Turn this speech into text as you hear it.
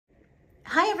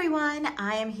Hi everyone,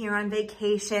 I am here on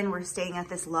vacation. We're staying at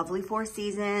this lovely Four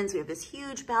Seasons. We have this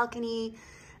huge balcony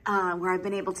where I've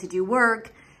been able to do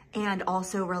work and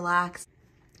also relax.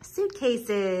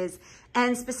 Suitcases,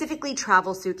 and specifically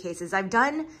travel suitcases. I've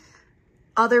done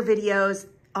other videos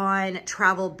on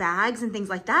travel bags and things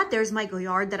like that. There's my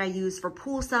Goyard that I use for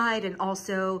poolside and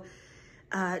also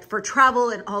for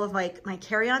travel and all of my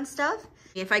carry-on stuff.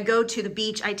 If I go to the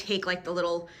beach, I take like the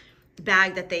little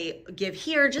bag that they give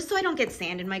here just so I don't get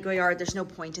sand in my Goyard. There's no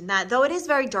point in that, though it is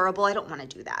very durable. I don't want to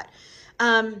do that.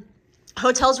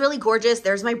 Hotel's really gorgeous.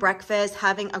 There's my breakfast,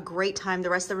 having a great time. The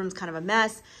rest of the room's kind of a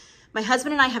mess. My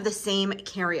husband and I have the same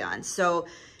carry-on, so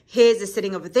his is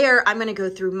sitting over there. I'm gonna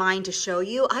go through mine to show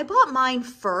you. I bought mine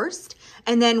first,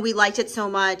 and then we liked it so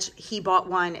much, he bought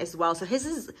one as well. So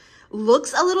his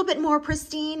looks a little bit more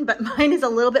pristine, but mine is a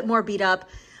little bit more beat up.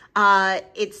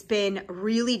 It's been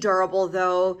really durable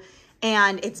though,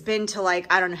 and it's been to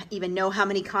like, I don't even know how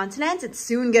many continents. It's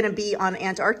soon gonna be on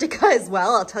Antarctica as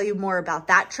well. I'll tell you more about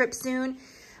that trip soon.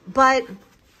 But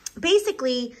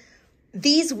basically,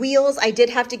 these wheels, I did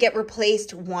have to get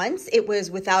replaced once. It was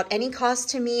without any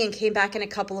cost to me and came back in a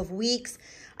couple of weeks.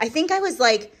 I think I was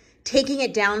like taking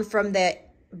it down from the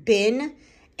bin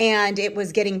and it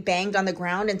was getting banged on the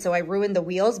ground, and so I ruined the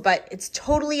wheels, but it's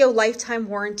totally a lifetime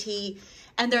warranty.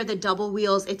 And they're the double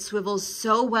wheels. It swivels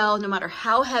so well no matter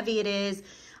how heavy it is.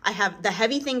 I have the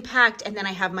heavy thing packed, and then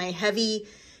I have my heavy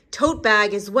tote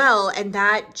bag as well, and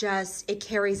that just, it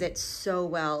carries it so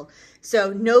well.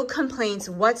 So no complaints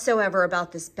whatsoever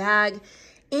about this bag.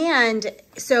 And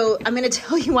so I'm going to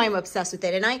tell you why I'm obsessed with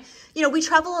it. And we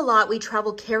travel a lot. We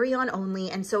travel carry-on only.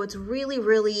 And so it's really,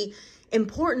 really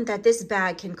important that this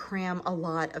bag can cram a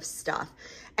lot of stuff.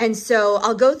 And so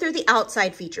I'll go through the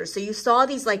outside features. So you saw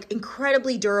these like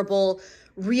incredibly durable,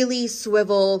 really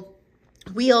swivel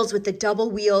wheels with the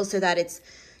double wheels so that it's,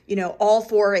 all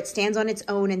four, it stands on its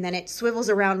own and then it swivels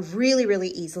around really, really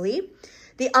easily.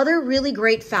 The other really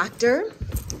great factor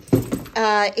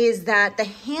is that the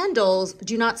handles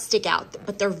do not stick out,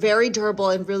 but they're very durable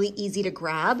and really easy to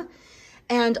grab.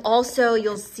 And also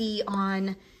you'll see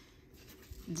on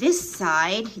this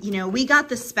side, we got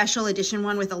the special edition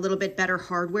one with a little bit better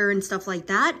hardware and stuff like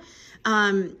that.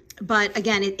 But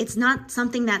again, it's not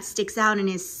something that sticks out and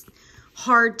is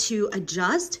hard to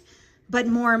adjust. But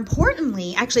more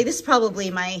importantly, actually, this is probably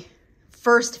my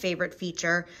first favorite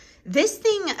feature. This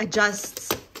thing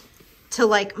adjusts to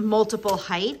like multiple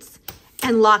heights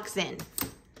and locks in.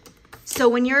 So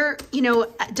when you're,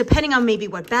 depending on maybe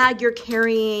what bag you're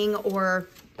carrying or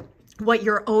what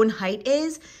your own height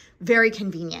is, very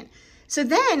convenient. So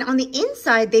then on the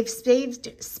inside, they've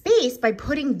saved space by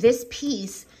putting this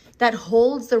piece that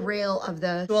holds the rail of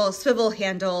the swivel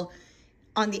handle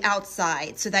on the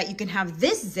outside so that you can have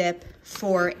this zip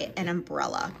for an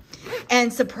umbrella.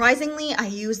 And surprisingly, I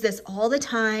use this all the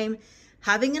time.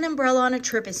 Having an umbrella on a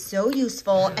trip is so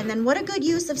useful. And then what a good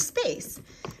use of space,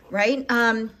 right?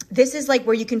 This is like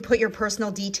where you can put your personal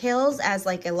details as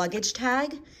like a luggage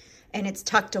tag, and it's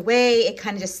tucked away. It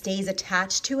kind of just stays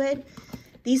attached to it.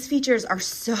 These features are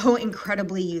so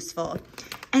incredibly useful.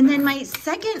 And then my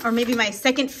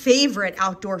second favorite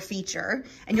outdoor feature,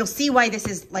 and you'll see why this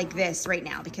is like this right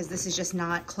now, because this is just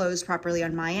not closed properly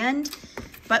on my end.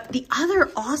 But the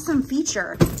other awesome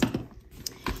feature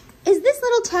is this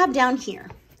little tab down here.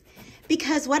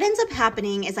 Because what ends up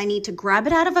happening is I need to grab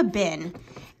it out of a bin,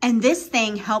 and this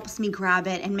thing helps me grab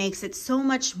it and makes it so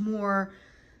much more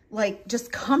like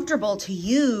just comfortable to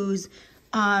use.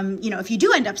 If you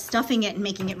do end up stuffing it and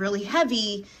making it really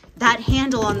heavy, that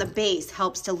handle on the base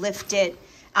helps to lift it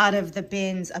out of the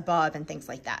bins above and things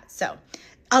like that. So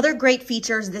other great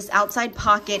features, this outside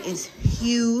pocket is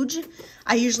huge.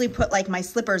 I usually put like my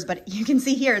slippers, but you can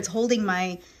see here it's holding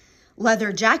my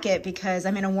leather jacket because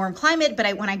I'm in a warm climate,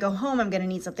 but when I go home, I'm gonna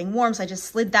need something warm. So I just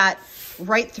slid that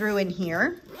right through in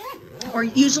here. Or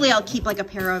usually I'll keep like a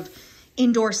pair of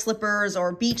indoor slippers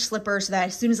or beach slippers so that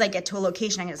as soon as I get to a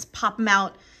location, I can just pop them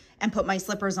out and put my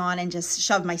slippers on and just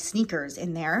shove my sneakers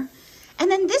in there. And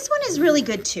then this one is really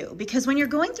good too, because when you're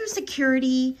going through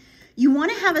security, you want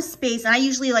to have a space. And I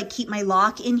usually like keep my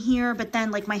lock in here, but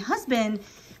then like my husband,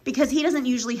 because he doesn't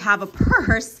usually have a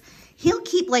purse, he'll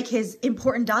keep like his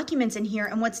important documents in here.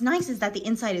 And what's nice is that the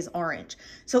inside is orange.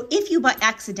 So if you by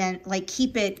accident like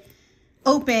keep it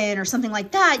open or something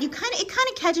like that, it kind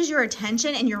of catches your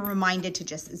attention and you're reminded to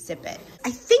just zip it.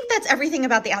 I think that's everything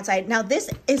about the outside. Now this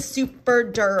is super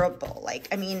durable.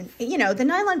 The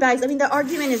nylon bags, the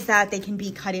argument is that they can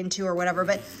be cut into or whatever,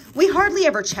 but we hardly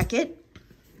ever check it.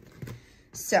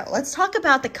 So let's talk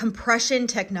about the compression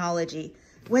technology.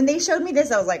 When they showed me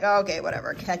this, I was like, oh, okay,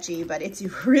 whatever, catchy, but it's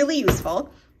really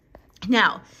useful.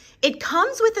 Now, it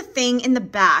comes with a thing in the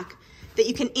back that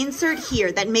you can insert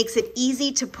here that makes it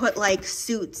easy to put like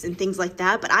suits and things like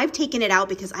that. But I've taken it out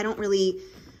because I don't really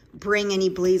bring any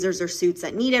blazers or suits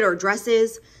that need it or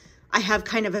dresses. I have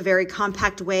kind of a very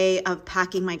compact way of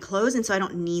packing my clothes, and so I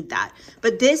don't need that.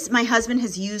 But this, my husband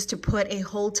has used to put a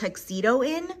whole tuxedo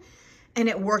in, and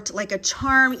it worked like a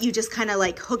charm. You just kind of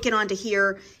like hook it onto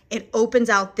here. It opens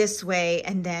out this way,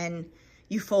 and then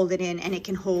you fold it in, and it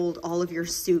can hold all of your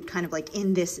suit kind of like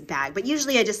in this bag. But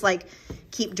usually I just like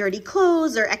keep dirty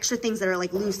clothes or extra things that are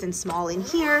like loose and small in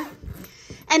here.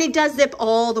 And it does zip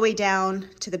all the way down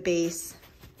to the base.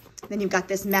 Then you've got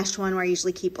this mesh one where I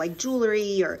usually keep like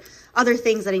jewelry or other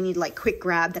things that I need like quick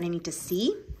grab that I need to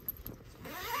see.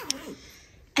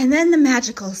 And then the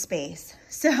magical space.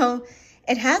 So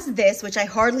it has this, which I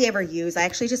hardly ever use. I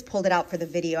actually just pulled it out for the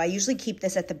video. I usually keep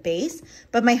this at the base,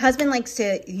 but my husband likes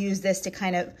to use this to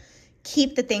kind of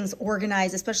keep the things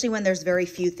organized, especially when there's very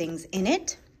few things in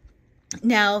it.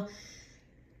 Now,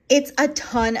 it's a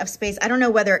ton of space. I don't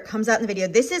know whether it comes out in the video.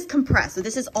 This is compressed, so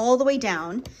this is all the way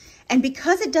down. And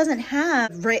because it doesn't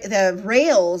have the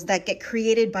rails that get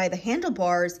created by the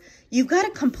handlebars, you've got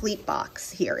a complete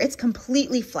box here. It's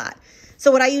completely flat.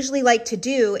 So what I usually like to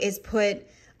do is put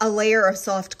a layer of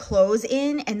soft clothes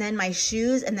in, and then my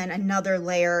shoes, and then another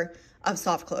layer of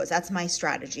soft clothes. That's my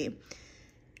strategy.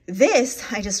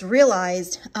 This, I just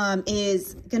realized,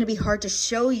 is gonna be hard to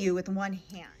show you with one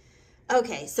hand.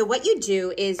 Okay, so what you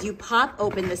do is you pop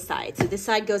open the side. So this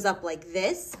side goes up like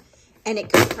this, and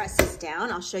it compresses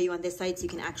down. I'll show you on this side so you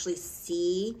can actually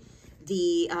see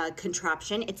the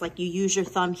contraption. It's like you use your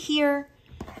thumb here,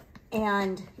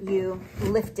 and you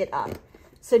lift it up.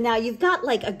 So now you've got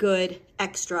like a good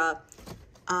extra,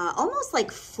 almost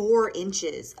like 4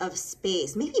 inches of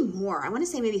space, maybe more. I want to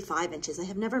say maybe 5 inches. I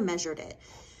have never measured it,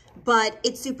 but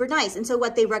it's super nice. And so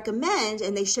what they recommend,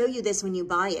 and they show you this when you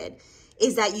buy it,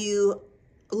 is that you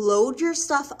load your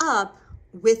stuff up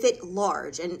with it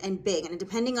large and big. And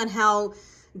depending on how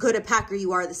good a packer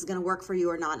you are, this is going to work for you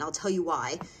or not. And I'll tell you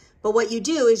why. But what you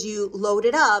do is you load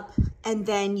it up, and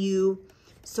then you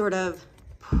sort of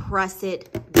press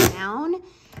it down,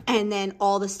 and then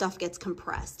all the stuff gets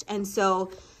compressed. And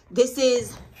so this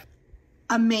is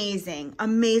amazing,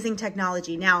 amazing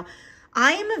technology. Now,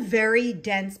 I am a very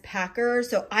dense packer,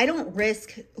 so I don't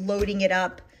risk loading it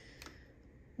up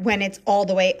when it's all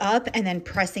the way up and then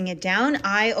pressing it down.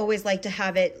 I always like to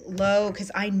have it low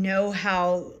because I know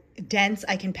how dense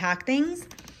I can pack things.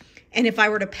 And if I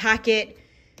were to pack it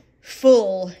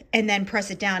full and then press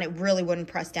it down, it really wouldn't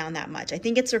press down that much. I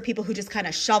think it's for people who just kind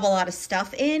of shove a lot of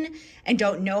stuff in and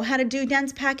don't know how to do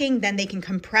dense packing. Then they can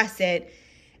compress it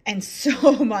and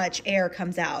so much air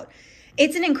comes out.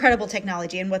 It's an incredible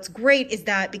technology. And what's great is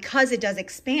that because it does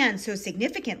expand so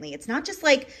significantly, it's not just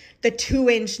like the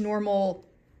 2-inch normal,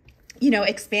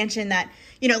 expansion that,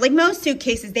 like most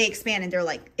suitcases, they expand and they're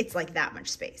like, it's like that much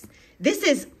space. This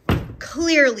is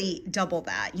clearly double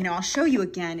that. I'll show you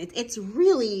again. It's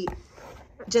really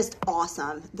just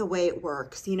awesome the way it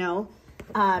works, like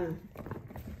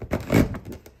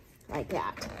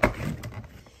that.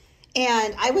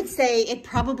 And I would say it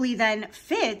probably then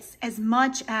fits as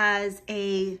much as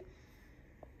a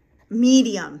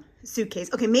medium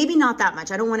suitcase. Okay, maybe not that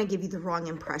much. I don't want to give you the wrong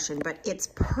impression, but it's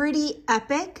pretty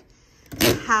epic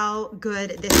how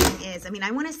good this thing is. I mean,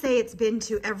 I want to say it's been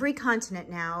to every continent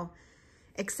now,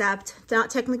 except not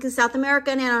technically South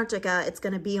America and Antarctica. It's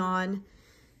going to be on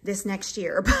this next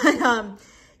year. But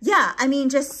yeah, I mean,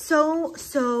 just so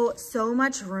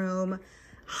much room.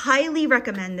 Highly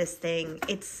recommend this thing.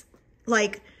 It's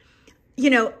like,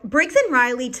 Briggs &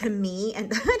 Riley to me,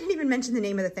 and I didn't even mention the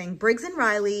name of the thing, Briggs &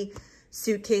 Riley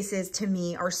suitcases to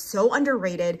me are so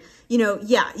underrated.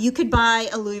 Yeah, you could buy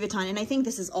a Louis Vuitton, and I think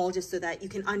this is all just so that you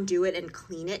can undo it and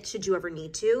clean it should you ever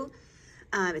need to.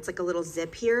 It's like a little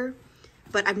zip here,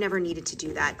 but I've never needed to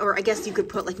do that. Or I guess you could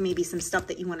put like maybe some stuff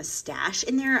that you want to stash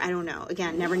in there. I don't know.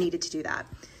 Again, never needed to do that.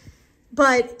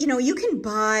 But, you can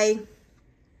buy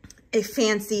a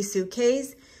fancy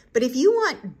suitcase, but if you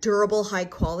want durable, high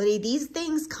quality, these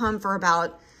things come for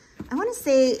about, I want to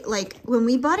say, like when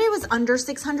we bought it, it was under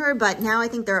 $600, but now I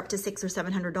think they're up to $600 or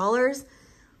 $700.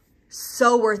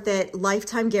 So worth it.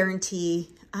 Lifetime guarantee.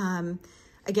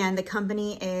 Again, the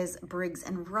company is Briggs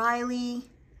 & Riley.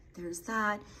 There's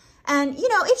that. And,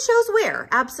 it shows wear.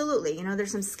 Absolutely.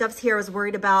 There's some scuffs here I was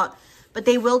worried about, but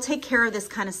they will take care of this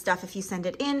kind of stuff if you send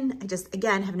it in. I just,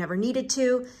 again, have never needed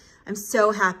to. I'm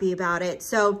so happy about it.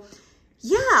 So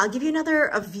yeah, I'll give you another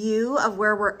view of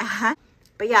where we're at.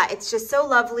 But yeah, it's just so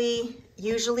lovely.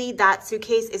 Usually that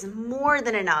suitcase is more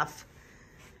than enough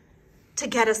to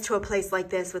get us to a place like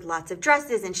this with lots of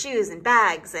dresses and shoes and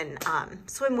bags and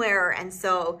swimwear. And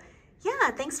so,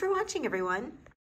 yeah, thanks for watching, everyone.